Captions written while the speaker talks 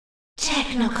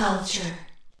Technoculture.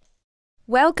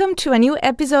 Welcome to a new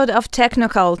episode of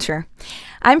Technoculture.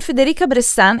 I'm Federica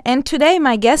Bressan, and today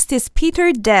my guest is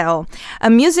Peter Doell, a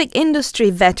music industry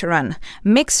veteran,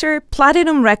 mixer,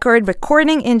 platinum record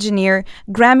recording engineer,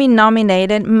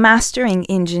 Grammy-nominated mastering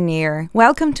engineer.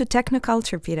 Welcome to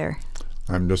Technoculture, Peter.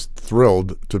 I'm just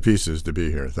thrilled to pieces to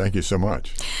be here. Thank you so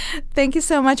much. Thank you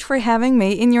so much for having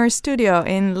me in your studio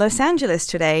in Los Angeles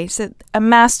today. It's a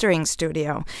mastering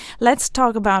studio. Let's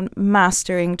talk about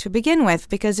mastering to begin with,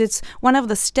 because it's one of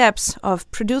the steps of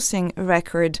producing a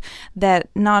record that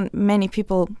not many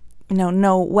people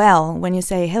know well. When you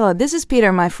say, hello, this is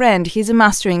Peter, my friend. He's a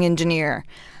mastering engineer.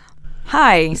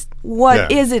 Hi,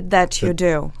 what is it that you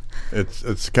do?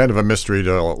 It's kind of a mystery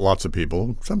to lots of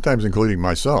people, sometimes including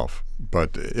myself.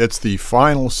 But it's the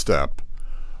final step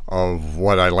of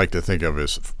what I like to think of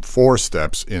as 4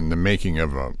 steps in the making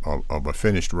of a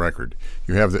finished record.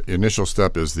 You have the initial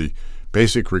step is the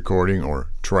basic recording or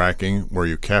tracking, where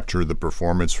you capture the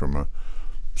performance from a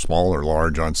small or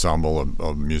large ensemble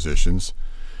of musicians.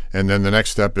 And then the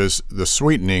next step is the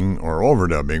sweetening or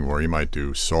overdubbing, where you might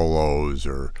do solos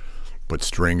or put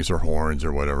strings or horns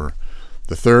or whatever.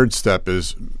 The third step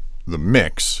is the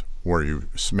mix, where you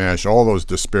smash all those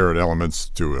disparate elements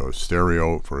to a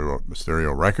stereo for a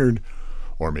stereo record,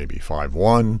 or maybe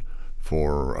 5.1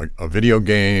 for a video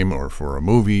game or for a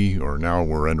movie, or now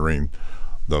we're entering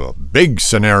the big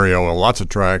scenario of lots of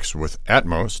tracks with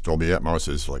Atmos. Dolby Atmos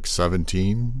is like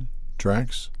 17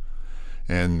 tracks,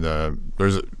 and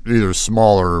there's either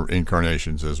smaller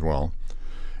incarnations as well.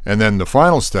 And then the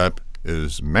final step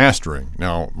is mastering.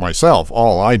 Now, myself,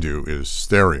 all I do is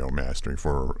stereo mastering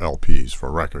for LPs,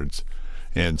 for records,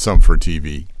 and some for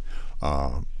TV.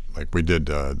 Like we did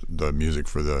the music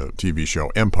for the TV show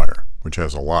Empire, which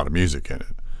has a lot of music in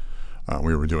it.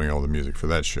 We were doing all the music for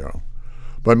that show.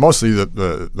 But mostly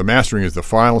the mastering is the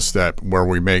final step, where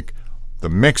we make the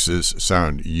mixes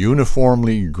sound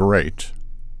uniformly great.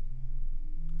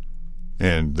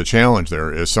 And the challenge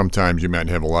there is sometimes you might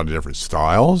have a lot of different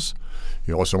styles.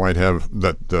 You also might have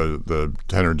that the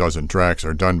 10 or dozen tracks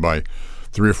are done by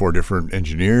 3 or 4 different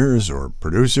engineers or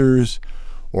producers,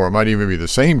 or it might even be the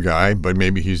same guy, but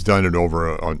maybe he's done it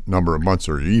over a number of months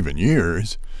or even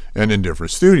years and in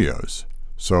different studios.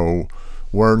 So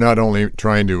we're not only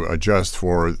trying to adjust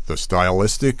for the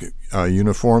stylistic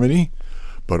uniformity,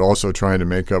 but also trying to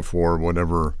make up for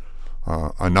whatever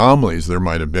anomalies there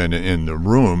might have been in the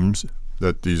rooms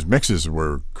that these mixes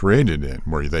were created in,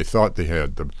 where they thought they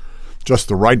had just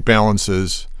the right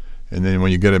balances, and then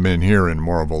when you get them in here in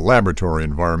more of a laboratory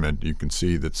environment, you can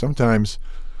see that sometimes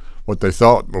what they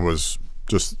thought was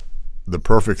just the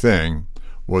perfect thing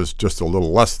was just a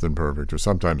little less than perfect, or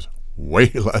sometimes way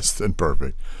less than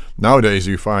perfect. Nowadays,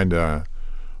 you find a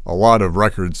lot of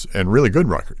records, and really good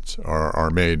records, are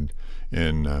made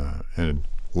in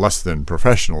less than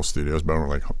professional studios, but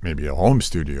like maybe a home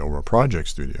studio or a project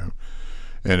studio.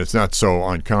 And it's not so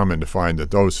uncommon to find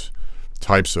that those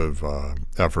types of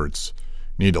efforts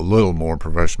need a little more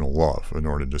professional love in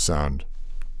order to sound,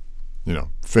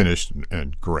 finished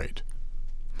and great.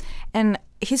 And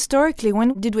historically,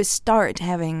 when did we start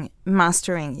having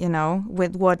mastering,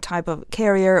 with what type of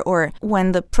carrier, or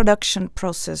when the production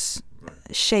process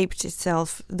shaped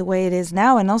itself the way it is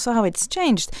now, and also how it's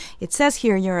changed? It says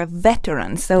here you're a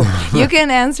veteran, so you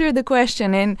can answer the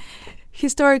question in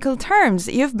historical terms.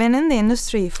 You've been in the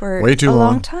industry for way too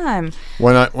long time.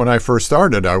 When I first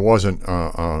started, I wasn't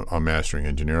a mastering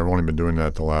engineer. I've only been doing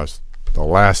that the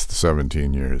last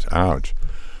 17 years. Ouch!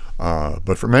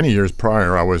 But for many years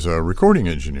prior, I was a recording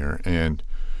engineer. And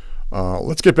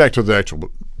let's get back to the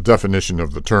actual definition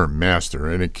of the term master.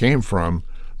 And it came from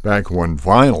back when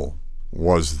vinyl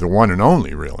was the one and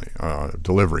only, really,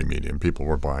 delivery medium. People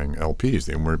were buying LPs.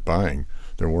 They weren't buying.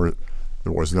 There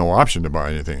was no option to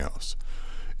buy anything else.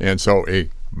 And so a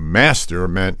master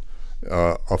meant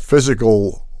a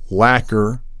physical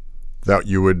lacquer that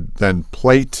you would then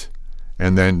plate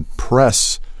and then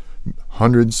press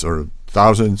hundreds or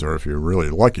thousands, or if you're really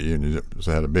lucky and you just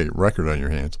had a big record on your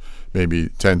hands, maybe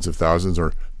tens of thousands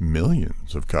or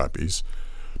millions of copies.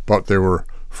 But they were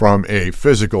from a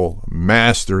physical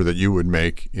master that you would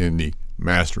make in the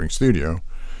mastering studio.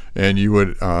 And you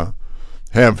would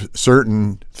have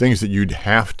certain things that you'd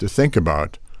have to think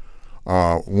about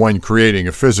when creating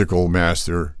a physical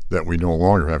master that we no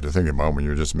longer have to think about when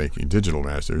you're just making digital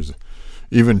masters.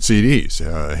 Even CDs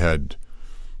had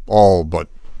all but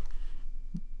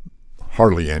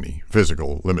hardly any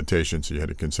physical limitations you had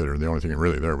to consider. The only thing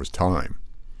really there was time.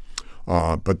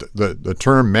 But the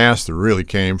term master really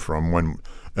came from when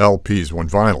LPs, when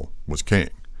vinyl was king,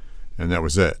 and that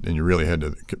was it. And you really had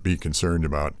to be concerned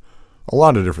about a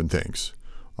lot of different things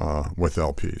with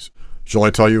LPs. Shall I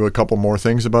tell you a couple more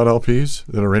things about LPs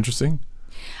that are interesting?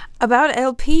 About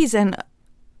LPs and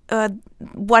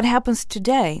what happens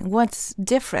today? What's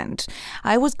different?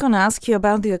 I was going to ask you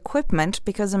about the equipment,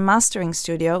 because a mastering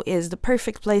studio is the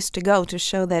perfect place to go to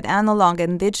show that analog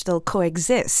and digital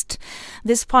coexist.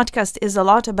 This podcast is a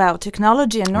lot about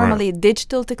technology, and normally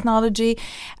digital technology,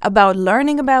 about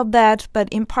learning about that, but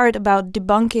in part about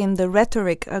debunking the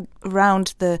rhetoric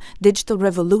around the digital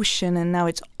revolution, and now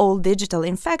it's all digital.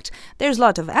 In fact, there's a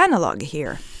lot of analog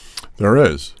here. There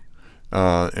is.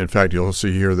 In fact, you'll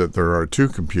see here that there are two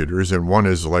computers, and one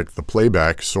is like the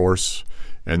playback source,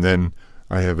 and then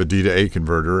I have a D to A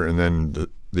converter, and then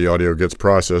the audio gets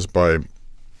processed by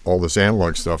all this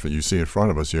analog stuff that you see in front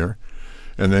of us here,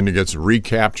 and then it gets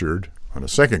recaptured on a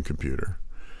second computer.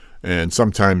 And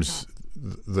sometimes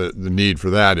the need for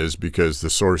that is because the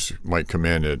source might come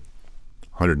in at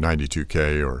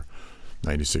 192K or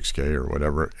 96K or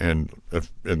whatever, and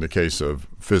if in the case of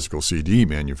physical CD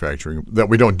manufacturing, that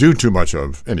we don't do too much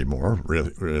of anymore,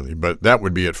 really, but that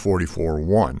would be at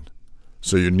 44.1.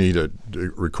 So you need to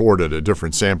record at a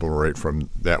different sample rate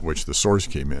from that which the source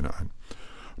came in on.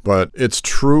 But it's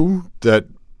true that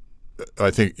I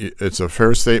think it's a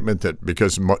fair statement that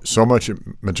because so much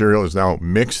material is now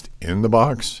mixed in the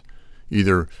box,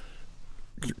 either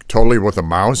totally with a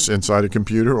mouse inside a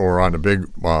computer or on a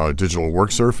big digital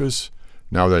work surface.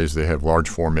 Nowadays, they have large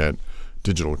format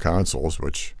digital consoles,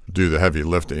 which do the heavy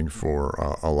lifting for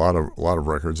a lot of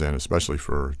records, and especially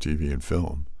for TV and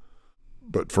film.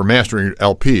 But for mastering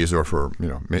LPs, or for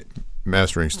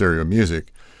mastering stereo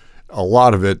music, a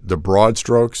lot of it, the broad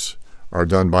strokes, are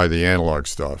done by the analog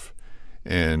stuff,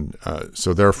 and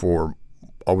so therefore,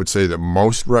 I would say that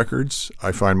most records,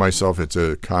 I find myself, it's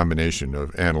a combination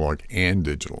of analog and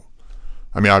digital.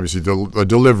 I mean, obviously, the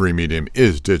delivery medium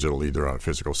is digital, either on a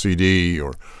physical CD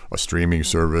or a streaming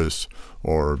service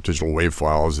or digital WAV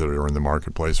files that are in the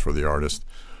marketplace for the artist.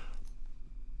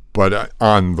 But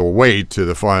on the way to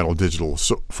the final digital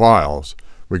files,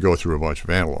 we go through a bunch of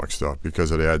analog stuff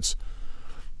because it adds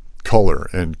color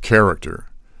and character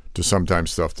to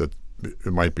sometimes stuff that it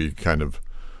might be kind of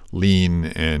lean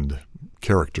and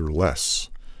characterless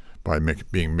by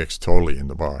being mixed totally in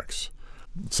the box.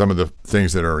 Some of the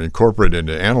things that are incorporated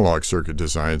into analog circuit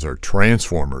designs are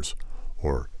transformers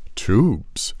or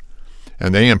tubes,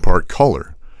 and they impart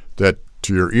color that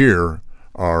to your ear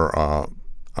are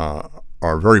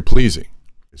very pleasing.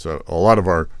 So a lot of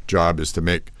our job is to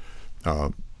make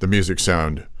the music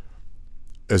sound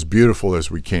as beautiful as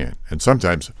we can, and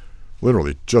sometimes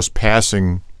literally just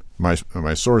passing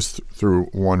my source through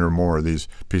one or more of these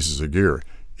pieces of gear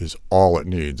is all it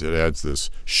needs. It adds this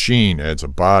sheen, adds a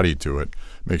body to it,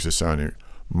 makes it sound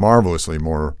marvelously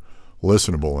more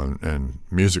listenable and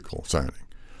musical sounding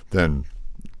than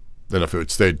if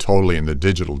it stayed totally in the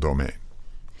digital domain.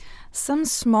 Some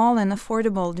small and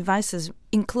affordable devices,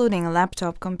 including a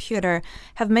laptop computer,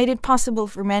 have made it possible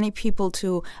for many people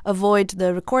to avoid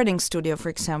the recording studio, for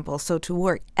example, so to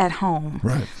work at home.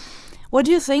 Right. What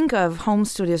do you think of home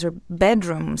studios or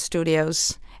bedroom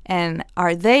studios? And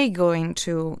are they going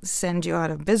to send you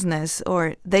out of business,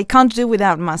 or they can't do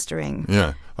without mastering?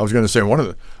 Yeah, I was going to say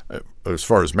as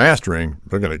far as mastering,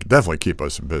 they're going to definitely keep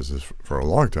us in business for a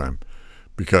long time,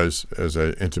 because as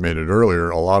I intimated earlier,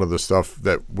 a lot of the stuff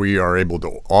that we are able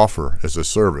to offer as a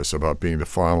service about being the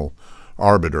final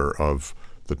arbiter of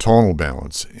the tonal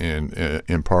balance and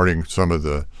imparting some of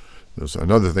there's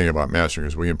another thing about mastering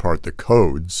is we impart the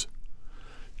codes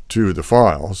to the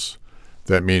files.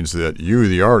 That means that you,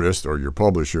 the artist, or your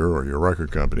publisher, or your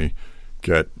record company,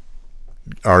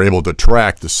 are able to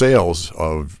track the sales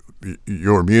of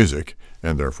your music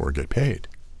and therefore get paid.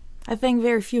 I think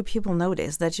very few people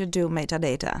notice that you do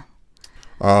metadata.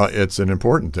 It's an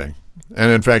important thing.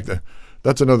 And in fact,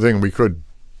 that's another thing we could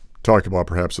talk about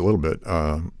perhaps a little bit,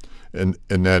 and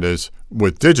that is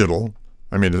with digital,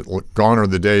 I mean, gone are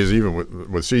the days, even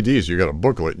with CDs, you got a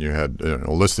booklet and you had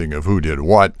a listing of who did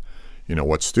what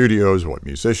studios, what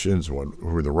musicians,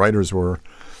 who the writers were.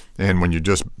 And when you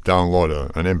just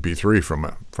download an MP3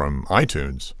 from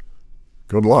iTunes,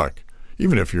 good luck.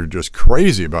 Even if you're just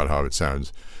crazy about how it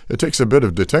sounds, it takes a bit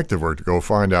of detective work to go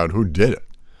find out who did it.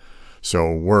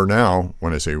 So we're now,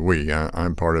 when I say we,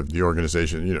 I'm part of the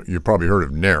organization. You've probably heard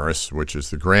of NARAS, which is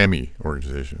the Grammy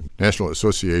organization, National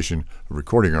Association of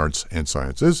Recording Arts and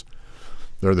Sciences.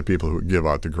 They're the people who give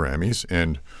out the Grammys,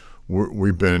 and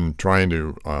we've been trying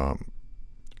to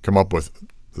come up with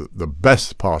the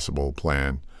best possible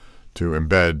plan to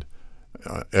embed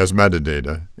as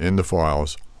metadata in the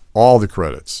files all the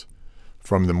credits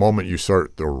from the moment you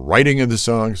start the writing of the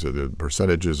song, so the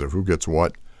percentages of who gets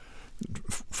what,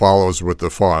 follows with the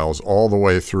files all the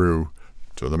way through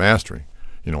to the mastering.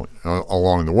 You know,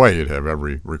 along the way, you'd have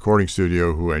every recording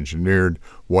studio, who engineered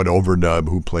what overdub,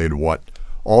 who played what.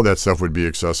 All that stuff would be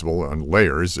accessible on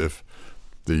layers. If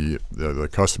the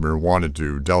customer wanted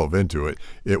to delve into it,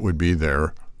 it would be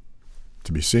there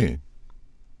to be seen.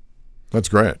 That's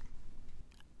great.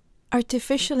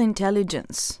 Artificial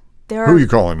intelligence. Who are you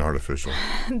calling artificial?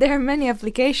 There are many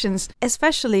applications,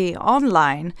 especially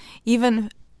online, even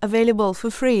available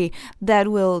for free, that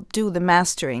will do the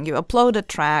mastering. You upload a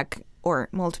track or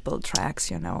multiple tracks,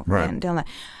 you know. Right. And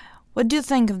what do you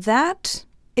think of that?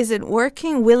 Is it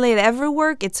working? Will it ever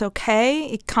work? It's okay.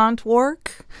 It can't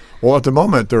work? Well, at the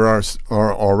moment, there are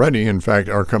already, in fact,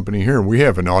 our company here, we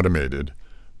have an automated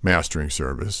mastering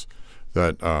service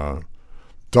that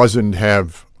doesn't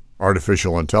have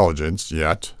artificial intelligence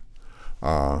yet.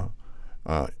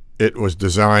 It was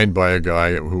designed by a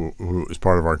guy who is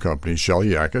part of our company, Shelley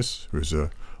Yakis, who's a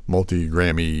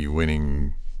multi-Grammy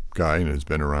winning guy and has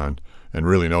been around and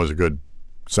really knows a good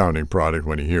sounding product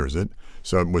when he hears it.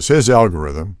 So it was his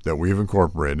algorithm that we've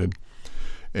incorporated.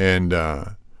 And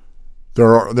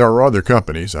there are other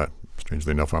companies.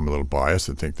 Strangely enough, I'm a little biased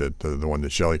to think that the one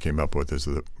that Shelley came up with is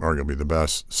arguably the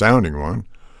best sounding one.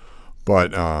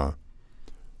 But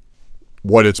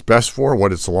what it's best for,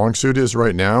 what its long suit is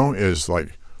right now, is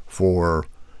like for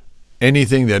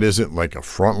anything that isn't like a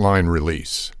frontline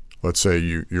release. Let's say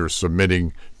you're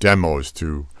submitting demos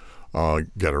to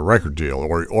get a record deal,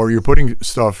 or you're putting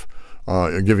stuff,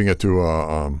 giving it to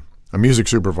a music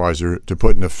supervisor to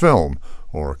put in a film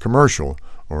or a commercial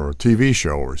or a TV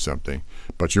show or something.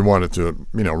 But you want it to,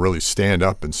 really stand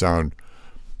up and sound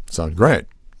great.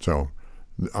 So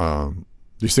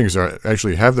these things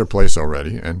actually have their place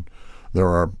already, and there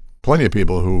are plenty of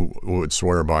people who would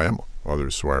swear by them.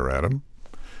 Others swear at them.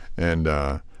 And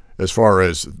as far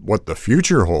as what the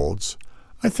future holds,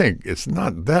 I think it's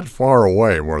not that far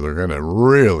away where they're going to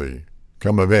really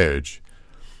come of age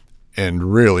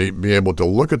and really be able to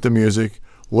look at the music,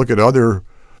 look at other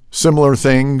similar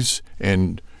things,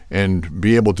 and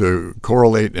be able to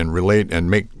correlate and relate and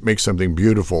make something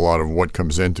beautiful out of what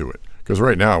comes into it. Because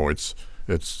right now it's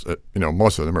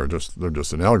most of them they're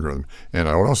just an algorithm. And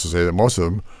I would also say that most of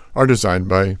them are designed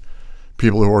by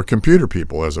people who are computer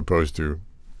people as opposed to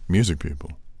music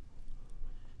people.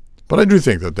 But I do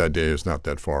think that day is not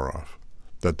that far off,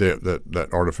 that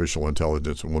artificial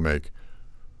intelligence will make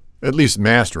at least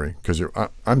mastering, because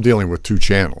I'm dealing with 2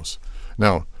 channels.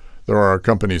 Now, there are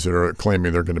companies that are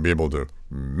claiming they're going to be able to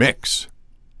mix.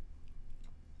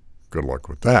 Good luck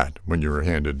with that when you're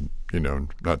handed,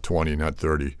 not 20, not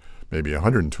 30, maybe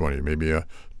 120, maybe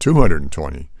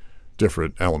 220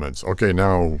 different elements. Okay,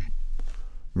 now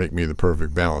make me the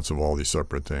perfect balance of all these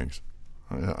separate things.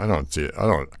 I don't see it.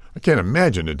 I can't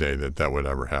imagine a day that would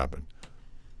ever happen.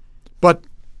 But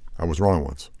I was wrong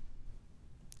once.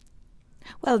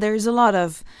 Well, there's a lot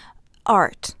of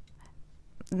art,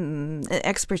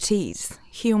 expertise,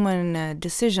 human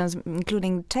decisions,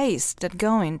 including taste, that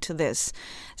go into this.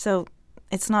 So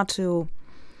it's not to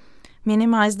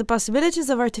minimize the possibilities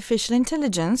of artificial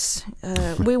intelligence.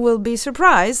 We will be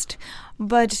surprised,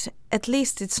 but at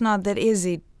least it's not that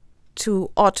easy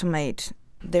to automate.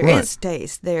 There Right. is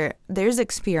taste. There's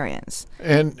experience.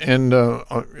 And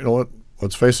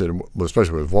let's face it,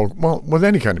 especially with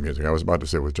any kind of music. I was about to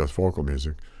say with just vocal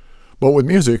music, but with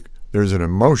music, there's an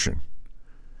emotion.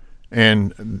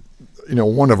 And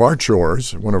one of our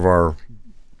chores, one of our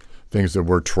things that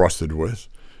we're trusted with,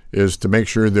 is to make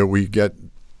sure that we get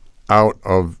out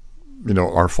of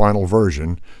our final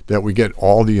version, that we get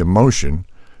all the emotion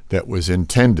that was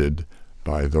intended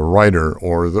by the writer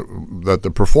or that the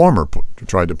performer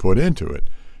tried to put into it.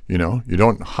 You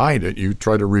don't hide it. You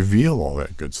try to reveal all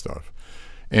that good stuff.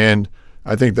 And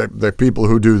I think that the people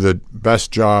who do the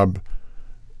best job,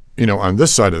 on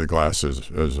this side of the glass as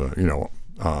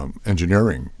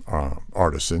engineering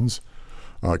artisans,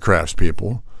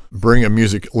 craftspeople, bring a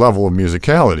level of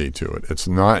musicality to it. It's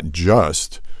not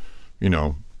just,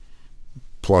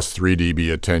 plus 3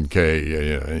 dB at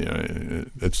 10K.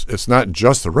 It's not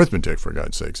just arithmetic, for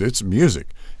God's sakes. It's music.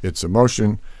 It's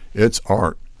emotion. It's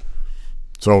art.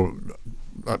 So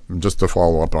just to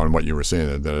follow up on what you were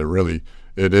saying, that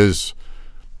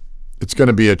it's going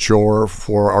to be a chore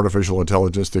for artificial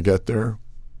intelligence to get there.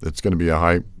 It's going to be a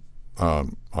high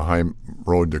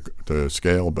road to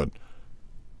scale, but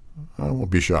I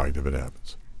won't be shocked if it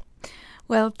happens.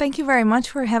 Well, thank you very much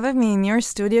for having me in your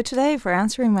studio today, for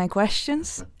answering my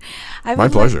questions. My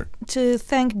pleasure. Like to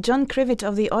thank John Krivit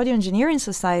of the Audio Engineering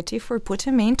Society for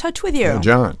putting me in touch with you. Yeah,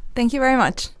 John. Thank you very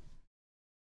much.